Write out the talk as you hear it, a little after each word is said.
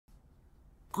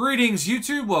Greetings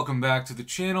YouTube, welcome back to the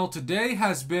channel. Today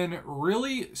has been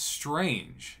really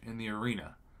strange in the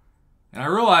arena. And I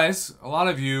realize a lot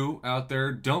of you out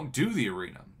there don't do the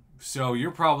arena. So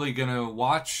you're probably going to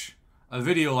watch a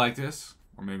video like this,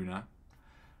 or maybe not,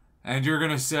 and you're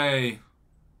going to say,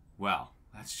 well,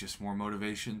 that's just more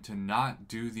motivation to not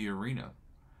do the arena.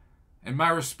 And my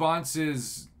response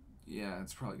is, yeah,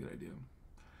 it's probably a good idea.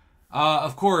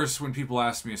 Of course, when people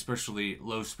ask me, especially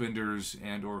low spenders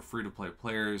and or free-to-play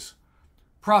players,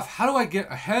 Prof, how do I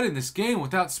get ahead in this game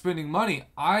without spending money?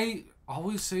 I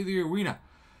always say the arena.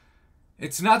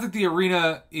 It's not that the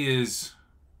arena is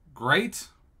great.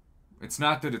 It's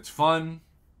not that it's fun,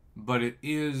 but it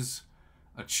is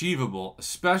achievable,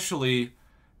 especially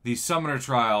the summoner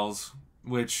trials,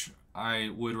 which I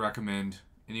would recommend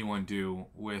anyone do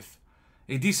with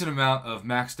a decent amount of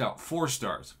maxed out 4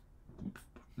 stars.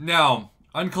 Now,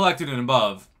 uncollected and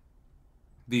above,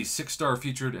 the 6-star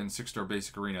featured and 6-star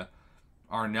basic arena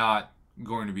are not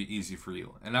going to be easy for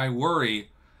you. And I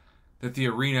worry that the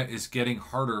arena is getting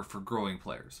harder for growing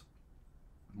players.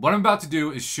 What I'm about to do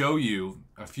is show you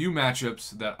a few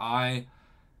matchups that I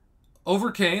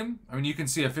overcame. I mean, you can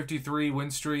see a 53 win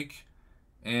streak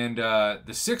and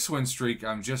the 6 win streak.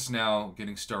 I'm just now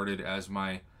getting started as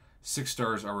my 6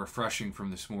 stars are refreshing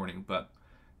from this morning. But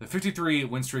the 53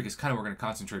 win streak is kind of what we're going to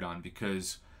concentrate on,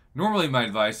 because normally my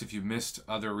advice, if you've missed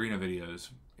other arena videos,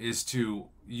 is to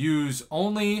use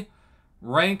only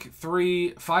rank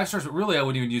 3 5 stars, but really I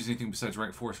wouldn't even use anything besides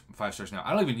rank 4 5 stars now.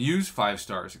 I don't even use 5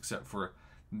 stars except for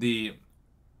the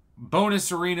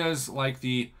bonus arenas like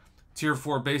the tier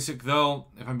 4 basic, though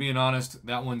if I'm being honest,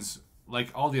 that one's like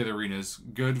all the other arenas,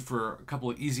 good for a couple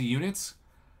of easy units,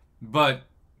 but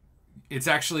it's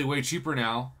actually way cheaper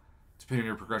now, depending on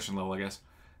your progression level, I guess,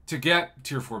 to get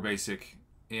tier 4 basic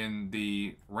in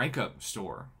the rank up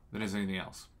store than is anything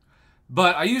else.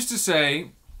 But I used to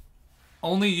say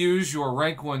only use your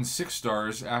rank 1 6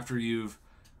 stars after you've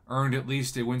earned at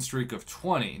least a win streak of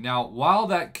 20. Now, while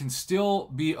that can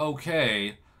still be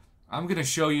okay, I'm going to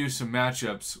show you some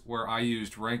matchups where I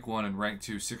used rank 1 and rank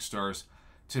 2 6 stars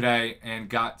today and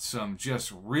got some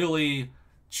just really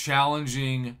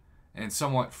challenging and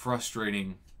somewhat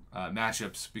frustrating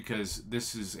matchups, because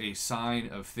this is a sign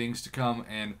of things to come.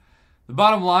 And the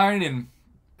bottom line in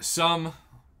some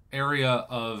area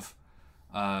of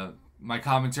my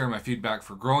commentary, my feedback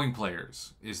for growing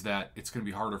players, is that it's going to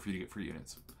be harder for you to get free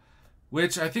units,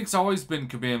 which I think's always been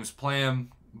Kabam's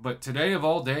plan, but today of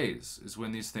all days is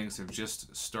when these things have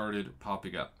just started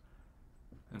popping up.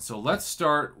 And so let's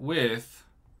start with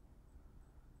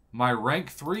my rank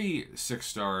 3 6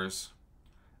 stars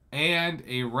and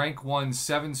a rank 1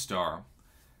 7 star.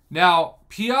 Now,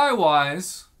 PI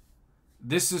wise,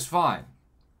 this is fine.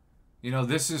 You know,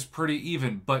 this is pretty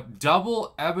even, but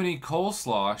double Ebony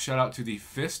Coleslaw, shout out to the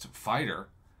Fist Fighter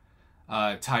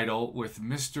title with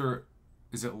Mr.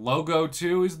 Is it Logo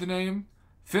 2 is the name?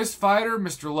 Fist Fighter,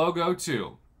 Mr. Logo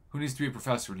 2. Who needs to be a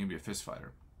professor when you can be a fist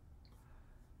fighter?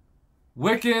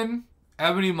 Wiccan,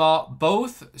 Ebony Maw,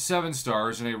 both 7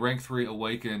 stars, and a rank 3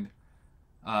 Awakened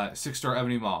 6-star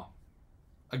Ebony Maw.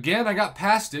 Again, I got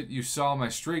past it. You saw my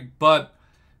streak, but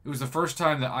it was the first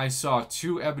time that I saw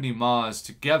 2 Ebony Maws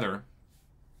together,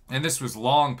 and this was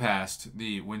long past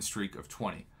the win streak of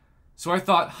 20. So I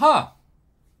thought, I'm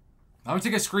going to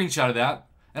take a screenshot of that,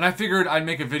 and I figured I'd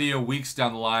make a video weeks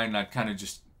down the line, and I'd kind of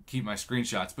just keep my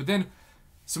screenshots. But then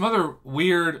some other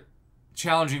weird,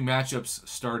 challenging matchups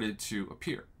started to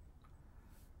appear.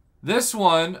 This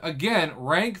one, again,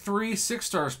 rank 3 6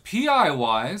 stars.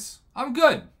 PI-wise, I'm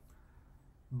good.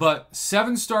 But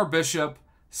 7-star Bishop,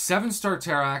 7-star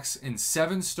Terax, and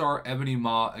 7-star Ebony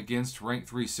Maw against rank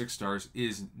 3 6 stars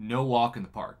is no walk in the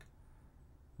park.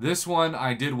 This one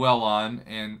I did well on,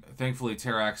 and thankfully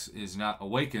Terax is not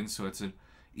awakened, so it's an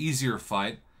easier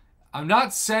fight. I'm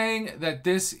not saying that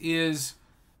this is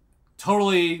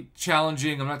totally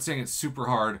challenging. I'm not saying it's super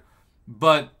hard,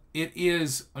 but it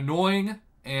is annoying,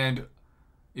 and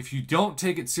if you don't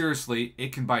take it seriously,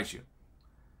 it can bite you.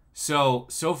 So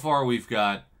far we've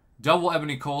got double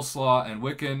Ebony Coleslaw and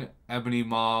Wiccan Ebony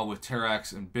Maw with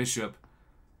Terax and Bishop.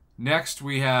 Next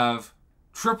we have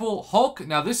triple Hulk.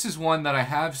 Now this is one that I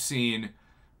have seen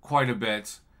quite a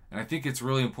bit, and I think it's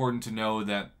really important to know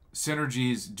that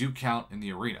synergies do count in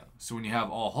the arena. So when you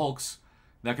have all Hulks,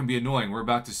 that can be annoying. We're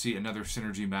about to see another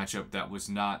synergy matchup that was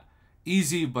not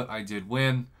easy, but I did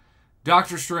win.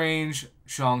 Doctor Strange,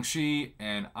 Shang-Chi,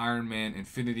 and Iron Man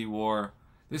Infinity War.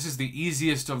 This is the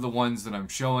easiest of the ones that I'm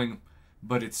showing,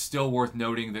 but it's still worth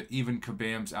noting that even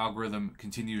Kabam's algorithm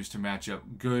continues to match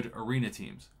up good arena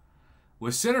teams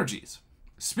with synergies.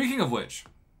 Speaking of which,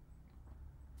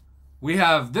 We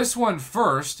have this one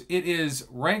first. It is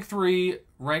rank 3,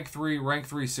 rank 3, rank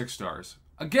 3 6 stars.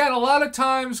 Again, a lot of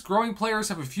times growing players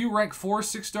have a few rank 4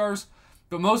 6 stars,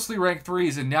 but mostly rank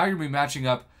 3s, and now you're going to be matching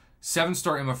up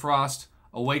 7-star Emma Frost,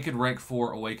 Awakened rank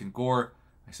 4, Awakened Gore.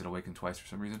 I said Awakened twice for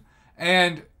some reason.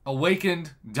 And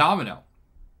Awakened Domino.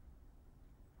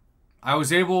 I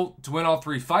was able to win all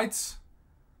 3 fights,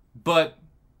 but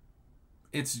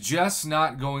it's just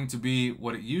not going to be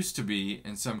what it used to be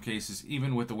in some cases,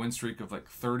 even with the win streak of like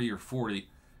 30 or 40.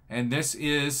 And this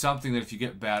is something that if you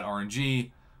get bad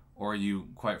RNG, or you,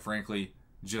 quite frankly,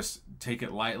 just take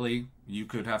it lightly, you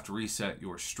could have to reset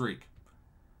your streak.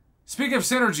 Speaking of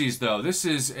synergies, though, this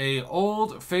is a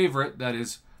old favorite that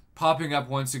is popping up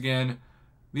once again.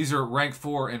 These are rank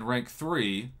 4 and rank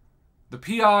 3. The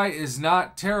PI is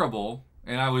not terrible,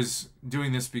 and I was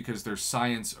doing this because there's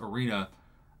Science Arena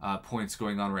points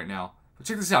going on right now. But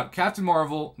check this out. Captain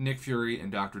Marvel, Nick Fury,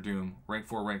 and Doctor Doom. Rank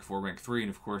 4, rank 4, rank 3. And,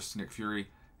 of course, Nick Fury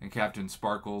and Captain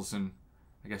Sparkles and,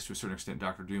 I guess to a certain extent,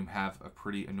 Doctor Doom have a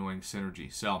pretty annoying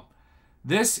synergy. So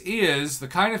this is the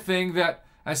kind of thing that,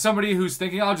 as somebody who's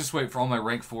thinking, I'll just wait for all my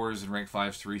rank 4s and rank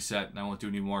 5s to reset and I won't do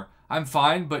any more, I'm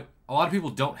fine, but a lot of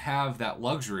people don't have that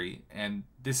luxury, and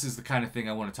this is the kind of thing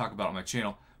I want to talk about on my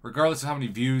channel. Regardless of how many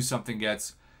views something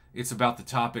gets, it's about the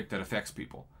topic that affects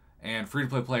people. And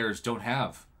free-to-play players don't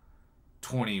have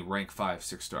 20 rank 5,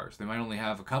 6 stars. They might only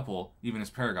have a couple, even as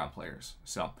Paragon players.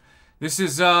 So this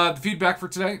is the feedback for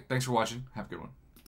today. Thanks for watching. Have a good one.